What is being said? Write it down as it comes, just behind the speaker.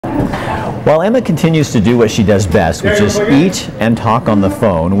While Emma continues to do what she does best, which is eat and talk on the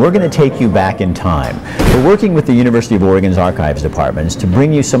phone, we're going to take you back in time. We're working with the University of Oregon's Archives departments to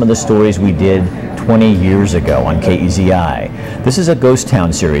bring you some of the stories we did 20 years ago on KEZI. This is a ghost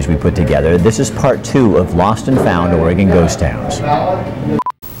town series we put together. This is part 2 of Lost and Found Oregon Ghost Towns.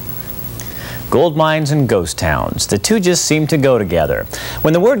 Gold mines and ghost towns. The two just seem to go together.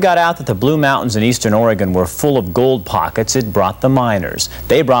 When the word got out that the Blue Mountains in eastern Oregon were full of gold pockets, it brought the miners.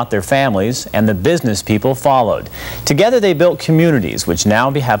 They brought their families, and the business people followed. Together they built communities, which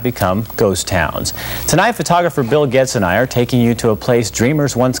now have become ghost towns. Tonight, photographer Bill Goetz and I are taking you to a place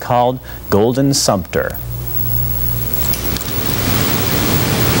dreamers once called Golden Sumpter.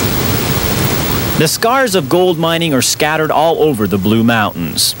 The scars of gold mining are scattered all over the Blue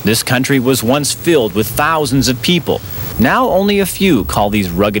Mountains. This country was once filled with thousands of people. Now only a few call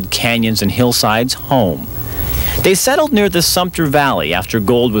these rugged canyons and hillsides home. They settled near the Sumpter Valley after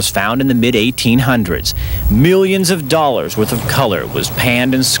gold was found in the mid-1800s. Millions of dollars worth of color was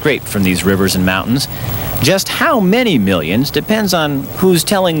panned and scraped from these rivers and mountains. Just how many millions depends on who's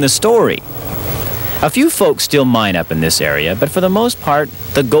telling the story. A few folks still mine up in this area, but for the most part,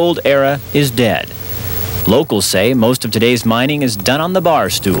 the gold era is dead. Locals say most of today's mining is done on the bar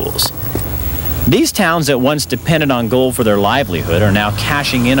stools. These towns that once depended on gold for their livelihood are now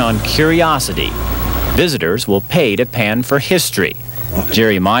cashing in on curiosity. Visitors will pay to pan for history.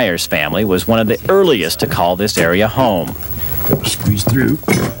 Jerry Meyer's family was one of the earliest to call this area home. Squeeze through.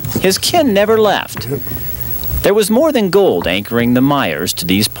 His kin never left. There was more than gold anchoring the Meyers to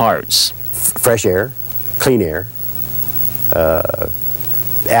these parts. Fresh air, clean air,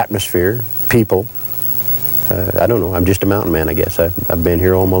 atmosphere, people. I don't know, I'm just a mountain man, I guess. I've been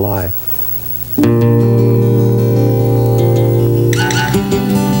here all my life.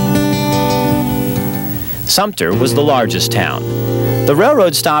 Sumpter was the largest town. The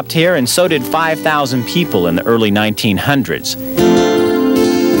railroad stopped here, and so did 5,000 people in the early 1900s.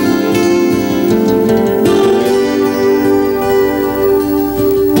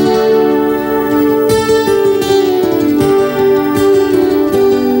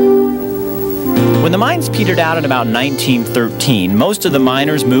 When the mines petered out in about 1913, most of the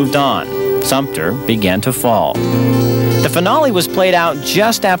miners moved on. Sumpter began to fall. The finale was played out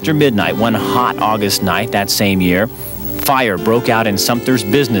just after midnight one hot August night that same year. Fire broke out in Sumpter's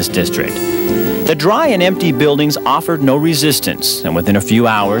business district. The dry and empty buildings offered no resistance, and within a few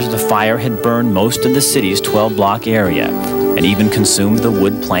hours the fire had burned most of the city's 12-block area and even consumed the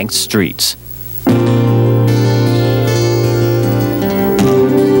wood-planked streets.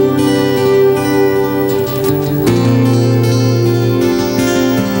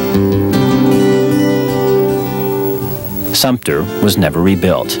 Sumpter was never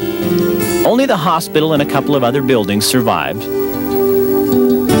rebuilt. Only the hospital and a couple of other buildings survived.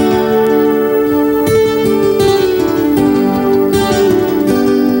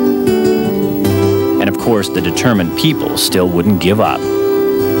 And of course, the determined people still wouldn't give up.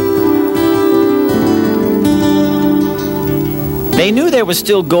 They knew there was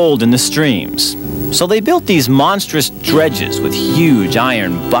still gold in the streams, so they built these monstrous dredges with huge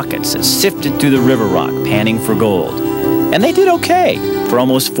iron buckets that sifted through the river rock, panning for gold. And they did okay for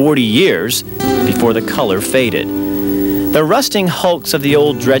almost 40 years before the color faded. The rusting hulks of the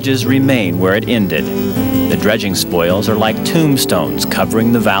old dredges remain where it ended. The dredging spoils are like tombstones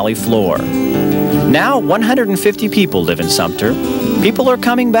covering the valley floor. Now 150 people live in Sumpter. People are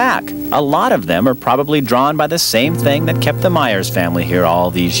coming back. A lot of them are probably drawn by the same thing that kept the Myers family here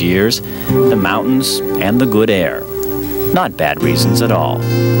all these years, the mountains and the good air. Not bad reasons at all.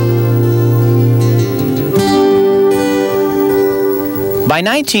 By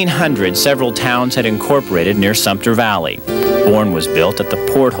 1900, several towns had incorporated near Sumpter Valley. Bourne was built at the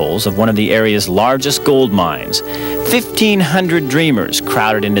portholes of one of the area's largest gold mines. 1,500 dreamers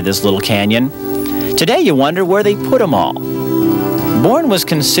crowded into this little canyon. Today you wonder where they put them all. Bourne was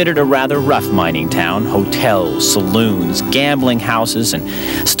considered a rather rough mining town. Hotels, saloons, gambling houses, and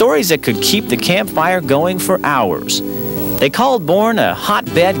stories that could keep the campfire going for hours. They called Bourne a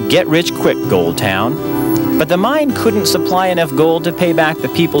hotbed, get-rich-quick gold town. But the mine couldn't supply enough gold to pay back the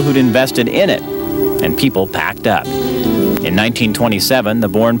people who'd invested in it, and people packed up. In 1927, the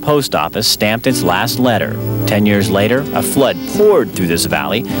Bourne post office stamped its last letter. 10 years later, a flood poured through this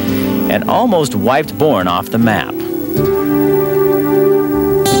valley and almost wiped Bourne off the map.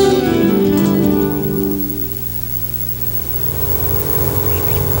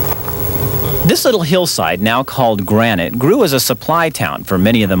 This little hillside, now called Granite, grew as a supply town for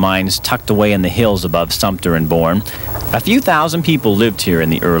many of the mines tucked away in the hills above Sumpter and Bourne. A few thousand people lived here in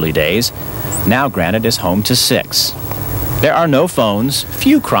the early days. Now Granite is home to 6. There are no phones,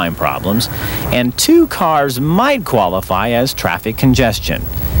 few crime problems, and 2 cars might qualify as traffic congestion.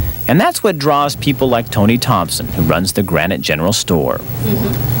 And that's what draws people like Tony Thompson, who runs the Granite General Store.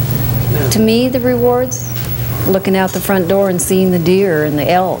 To me, the rewards, looking out the front door and seeing the deer and the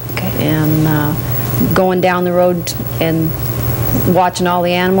elk, and going down the road and watching all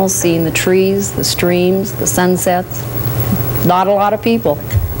the animals, seeing the trees, the streams, the sunsets. Not a lot of people.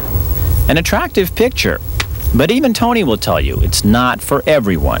 An attractive picture, but even Tony will tell you it's not for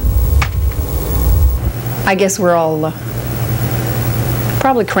everyone. I guess we're all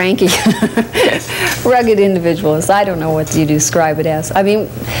probably cranky, rugged individuals. I don't know what you describe it as. I mean,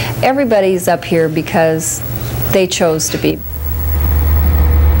 everybody's up here because they chose to be.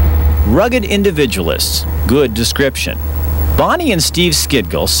 Rugged individualists, good description. Bonnie and Steve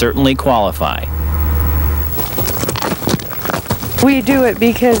Skidgill certainly qualify. We do it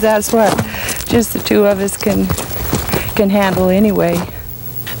because that's what just the 2 of us can handle anyway.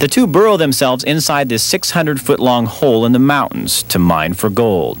 The 2 burrow themselves inside this 600-foot-long hole in the mountains to mine for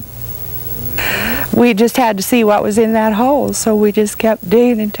gold. We just had to see what was in that hole, so we just kept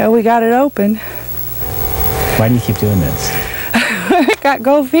digging until we got it open. Why do you keep doing this? I got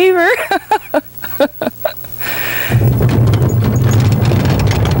gold fever.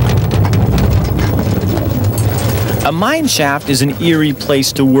 A mine shaft is an eerie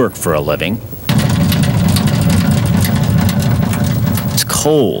place to work for a living. It's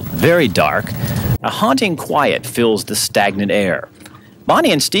cold, very dark. A haunting quiet fills the stagnant air.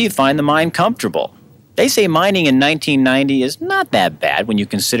 Bonnie and Steve find the mine comfortable. They say mining in 1990 is not that bad when you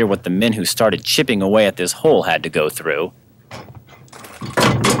consider what the men who started chipping away at this hole had to go through.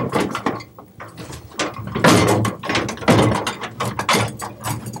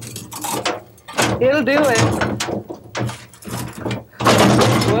 It'll do it.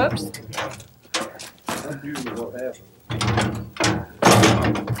 Whoops.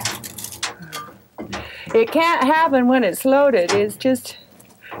 It can't happen when it's loaded. It's just,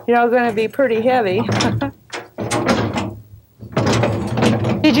 you know, going to be pretty heavy.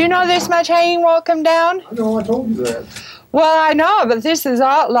 Did you know this much hanging won't come down? I know, I told you that. Well, I know, but this is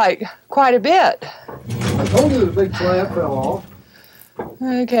all like quite a bit. I told you the big slab fell off.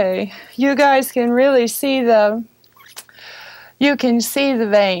 Okay, you guys can really see you can see the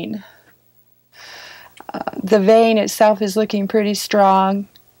vein. The vein itself is looking pretty strong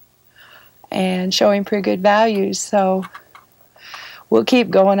and showing pretty good values, so we'll keep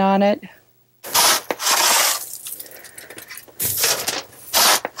going on it.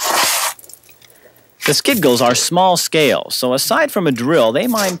 The Skidgills are small scale, so aside from a drill, they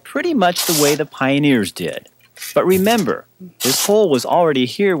mine pretty much the way the pioneers did. But remember, this hole was already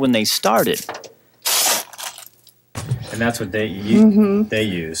here when they started. And that's what they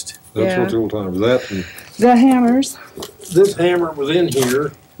used. That's what the old time was. That and The hammers. this hammer was in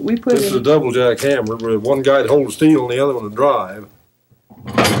here. We put This is a it. double jack hammer, where one guy'd hold the steel and the other one would drive.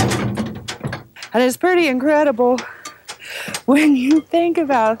 And it's pretty incredible when you think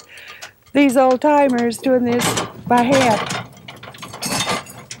about these old timers doing this by hand.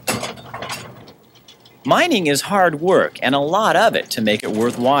 Mining is hard work, and a lot of it to make it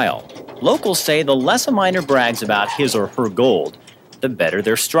worthwhile. Locals say the less a miner brags about his or her gold, the better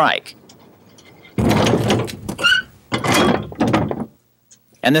their strike.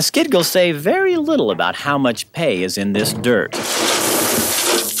 And the Skidgills say very little about how much pay is in this dirt.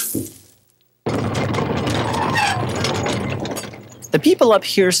 The people up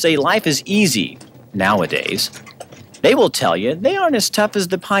here say life is easy nowadays. They will tell you they aren't as tough as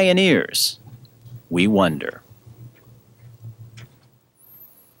the pioneers. We wonder.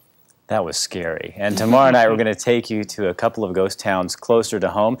 That was scary. And tomorrow night we're going to take you to a couple of ghost towns closer to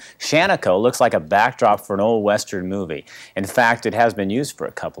home. Shaniko looks like a backdrop for an old Western movie. In fact, it has been used for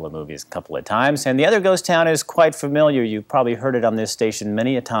a couple of movies a couple of times. And the other ghost town is quite familiar. You've probably heard it on this station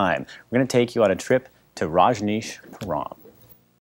many a time. We're going to take you on a trip to Rajneeshpuram.